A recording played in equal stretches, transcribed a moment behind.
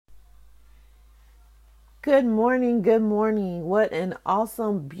Good morning. Good morning. What an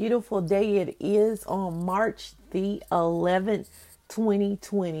awesome, beautiful day it is on March the 11th,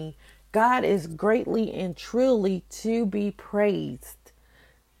 2020. God is greatly and truly to be praised.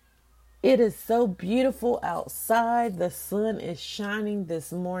 It is so beautiful outside. The sun is shining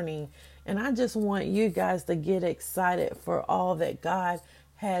this morning. And I just want you guys to get excited for all that God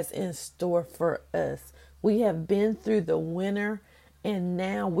has in store for us. We have been through the winter and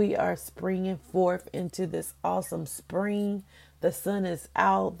now we are springing forth into this awesome spring. The sun is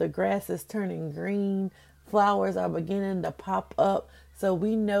out, the grass is turning green, flowers are beginning to pop up. So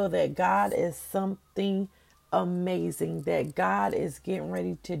we know that God is something amazing, that God is getting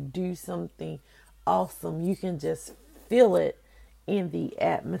ready to do something awesome. You can just feel it in the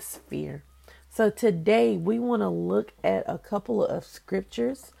atmosphere. So today we want to look at a couple of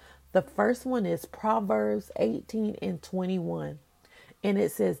scriptures. The first one is Proverbs 18 and 21. And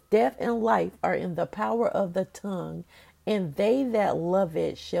it says, death and life are in the power of the tongue, and they that love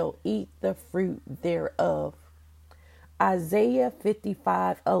it shall eat the fruit thereof. Isaiah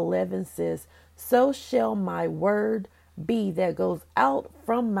 55:11 says, so shall my word be that goes out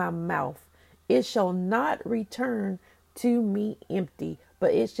from my mouth. It shall not return to me empty,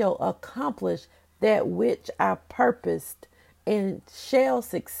 but it shall accomplish that which I purposed, and shall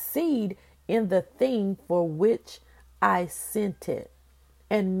succeed in the thing for which I sent it.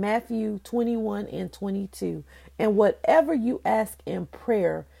 And Matthew 21 and 22. And whatever you ask in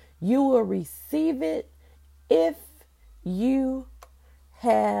prayer, you will receive it if you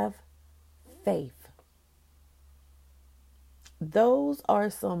have faith. Those are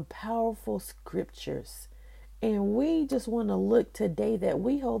some powerful scriptures. And we just want to look today that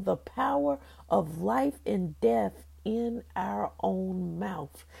we hold the power of life and death in our own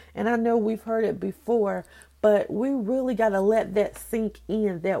mouth. And I know we've heard it before, but we really got to let that sink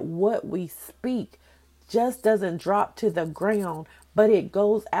in, that what we speak just doesn't drop to the ground, but it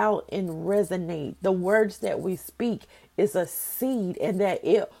goes out and resonate. The words that we speak is a seed, and that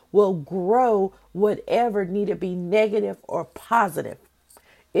it will grow whatever need to be negative or positive.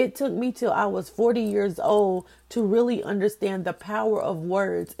 It took me till I was 40 years old to really understand the power of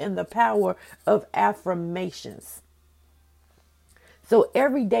words and the power of affirmations. So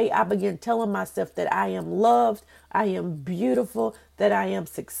every day I begin telling myself that I am loved, I am beautiful, that I am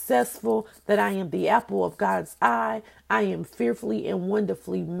successful, that I am the apple of God's eye, I am fearfully and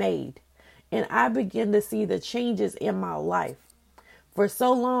wonderfully made. And I begin to see the changes in my life. For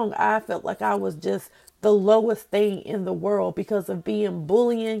so long, I felt like I was just the lowest thing in the world because of being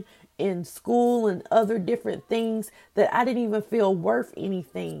bullying in school and other different things, that I didn't even feel worth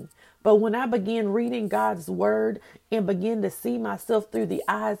anything. But when I began reading God's word and began to see myself through the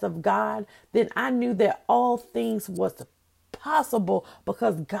eyes of God, then I knew that all things was possible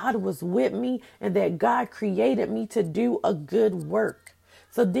because God was with me and that God created me to do a good work.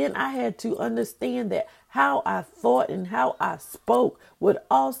 So then I had to understand that how I thought and how I spoke would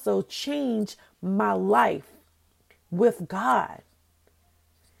also change my life with God.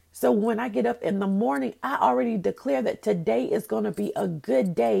 So when I get up in the morning, I already declare that today is going to be a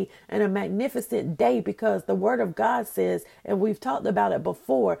good day and a magnificent day, because the word of God says, and we've talked about it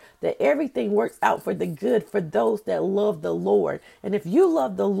before, that everything works out for the good for those that love the Lord. And if you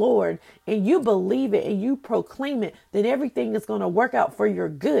love the Lord and you believe it and you proclaim it, then everything is going to work out for your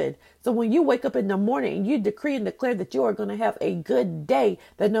good. So when you wake up in the morning and you decree and declare that you are going to have a good day,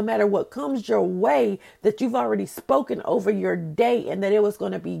 that no matter what comes your way, that you've already spoken over your day and that it was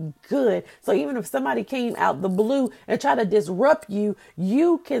going to be good. So even if somebody came out the blue and tried to disrupt you,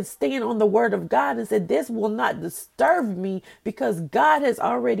 you can stand on the word of God and say, this will not disturb me, because God has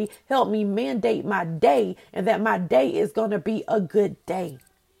already helped me mandate my day, and that my day is going to be a good day.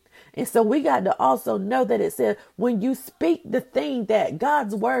 And so we got to also know that it said, when you speak the thing, that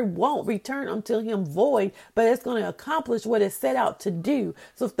God's word won't return unto him void, but it's going to accomplish what it's set out to do.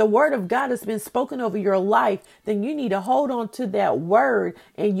 So if the word of God has been spoken over your life, then you need to hold on to that word,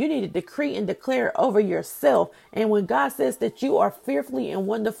 and you need to decree and declare over yourself. And when God says that you are fearfully and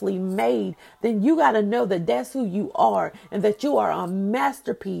wonderfully made, then you got to know that that's who you are, and that you are a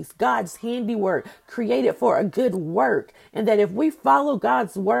masterpiece, God's handiwork, created for a good work. And that if we follow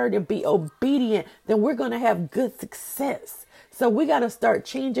God's word and be obedient, then we're going to have good success. So we got to start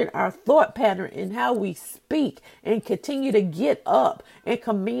changing our thought pattern in how we speak and continue to get up and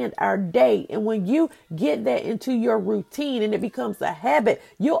command our day. And when you get that into your routine and it becomes a habit,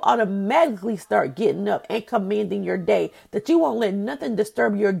 you'll automatically start getting up and commanding your day, that you won't let nothing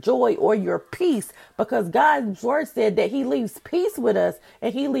disturb your joy or your peace, because God's word said that he leaves peace with us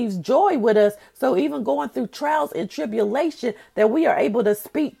and he leaves joy with us. So even going through trials and tribulation, that we are able to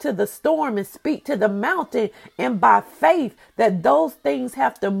speak to the storm and speak to the mountain, and by faith that those things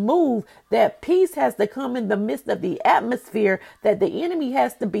have to move, that peace has to come in the midst of the atmosphere, that the enemy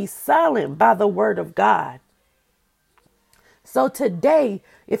has to be silent by the word of God. So today,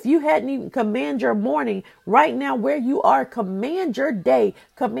 if you hadn't even command your morning, right now where you are, command your day.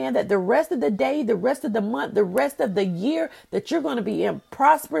 Command that the rest of the day, the rest of the month, the rest of the year, that you're going to be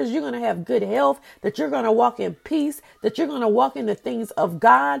prosperous, you're going to have good health, that you're going to walk in peace, that you're going to walk in the things of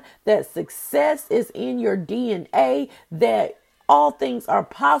God, that success is in your DNA, that all things are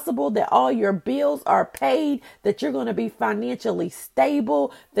possible, that all your bills are paid, that you're going to be financially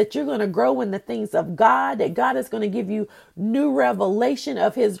stable, that you're going to grow in the things of God, that God is going to give you new revelation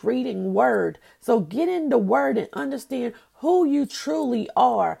of his reading word. So get in the word and understand who you truly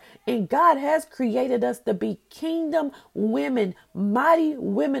are. And God has created us to be kingdom women, mighty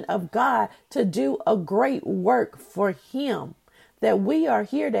women of God, to do a great work for him. That we are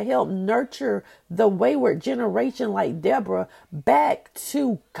here to help nurture the wayward generation like Deborah back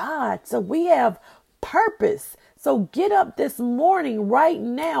to God. So we have purpose. So get up this morning right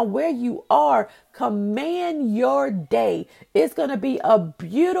now where you are. Command your day. It's going to be a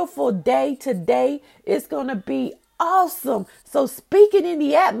beautiful day today. It's going to be awesome. So speak it in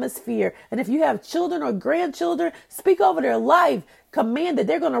the atmosphere. And if you have children or grandchildren, speak over their life. Command that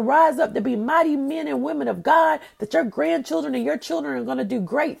they're going to rise up to be mighty men and women of God, that your grandchildren and your children are going to do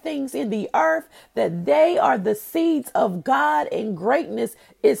great things in the earth, that they are the seeds of God, and greatness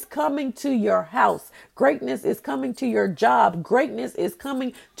is coming to your house. Greatness is coming to your job. Greatness is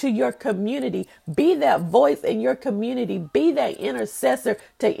coming to your community. Be that voice in your community. Be that intercessor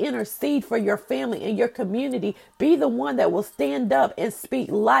to intercede for your family and your community. Be the one that will stand up and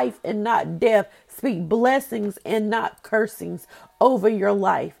speak life and not death. Speak blessings and not cursings over your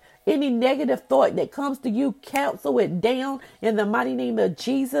life. Any negative thought that comes to you, cancel it down in the mighty name of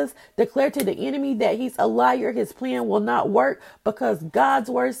Jesus. Declare to the enemy that he's a liar. His plan will not work, because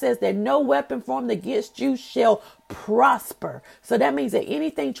God's word says that no weapon formed against you shall prosper. So that means that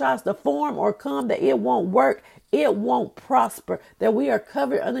anything tries to form or come, that it won't work. It won't prosper, that we are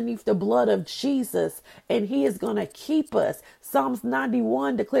covered underneath the blood of Jesus, and he is going to keep us. Psalms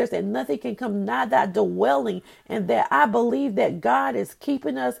 91 declares that nothing can come nigh thy dwelling, and that I believe that God is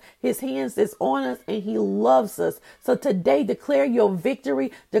keeping us. His hands is on us, and he loves us. So today, declare your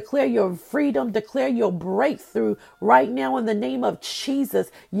victory, declare your freedom, declare your breakthrough right now in the name of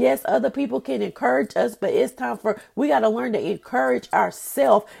Jesus. Yes, other people can encourage us, but it's time we got to learn to encourage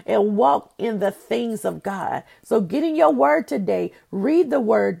ourselves and walk in the things of God. So get in your word today, read the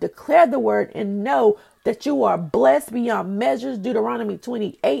word, declare the word, and know that you are blessed beyond measures. Deuteronomy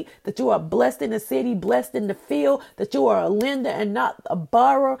 28, that you are blessed in the city, blessed in the field, that you are a lender and not a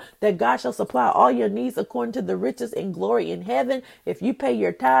borrower, that God shall supply all your needs according to the riches and glory in heaven. If you pay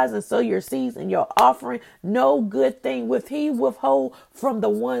your tithes and sow your seeds and your offering, no good thing will he withhold from the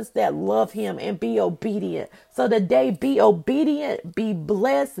ones that love him, and be obedient. So today, be obedient, be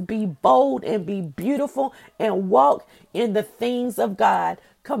blessed, be bold, and be beautiful, and walk in the things of God.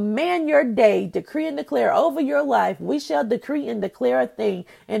 Command your day, decree and declare over your life. We shall decree and declare a thing,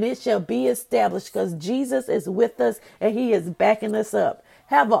 and it shall be established, because Jesus is with us and he is backing us up.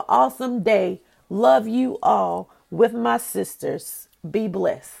 Have an awesome day. Love you all with my sisters. Be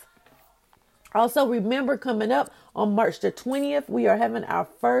blessed. Also, remember, coming up on March the 20th, we are having our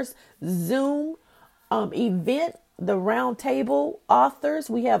first Zoom event, the Roundtable Authors.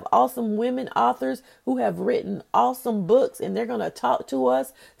 We have awesome women authors who have written awesome books, and they're going to talk to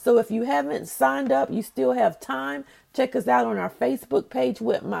us. So if you haven't signed up, you still have time. Check us out on our Facebook page,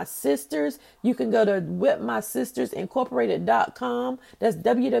 With My Sisters. You can go to withmysistersincorporated.com. That's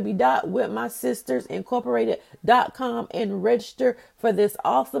www.withmysistersincorporated.com and register for this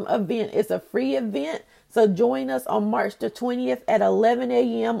awesome event. It's a free event. So join us on March the 20th at 11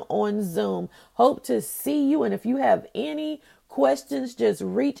 a.m. on Zoom. Hope to see you. And if you have any questions, just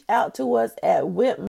reach out to us at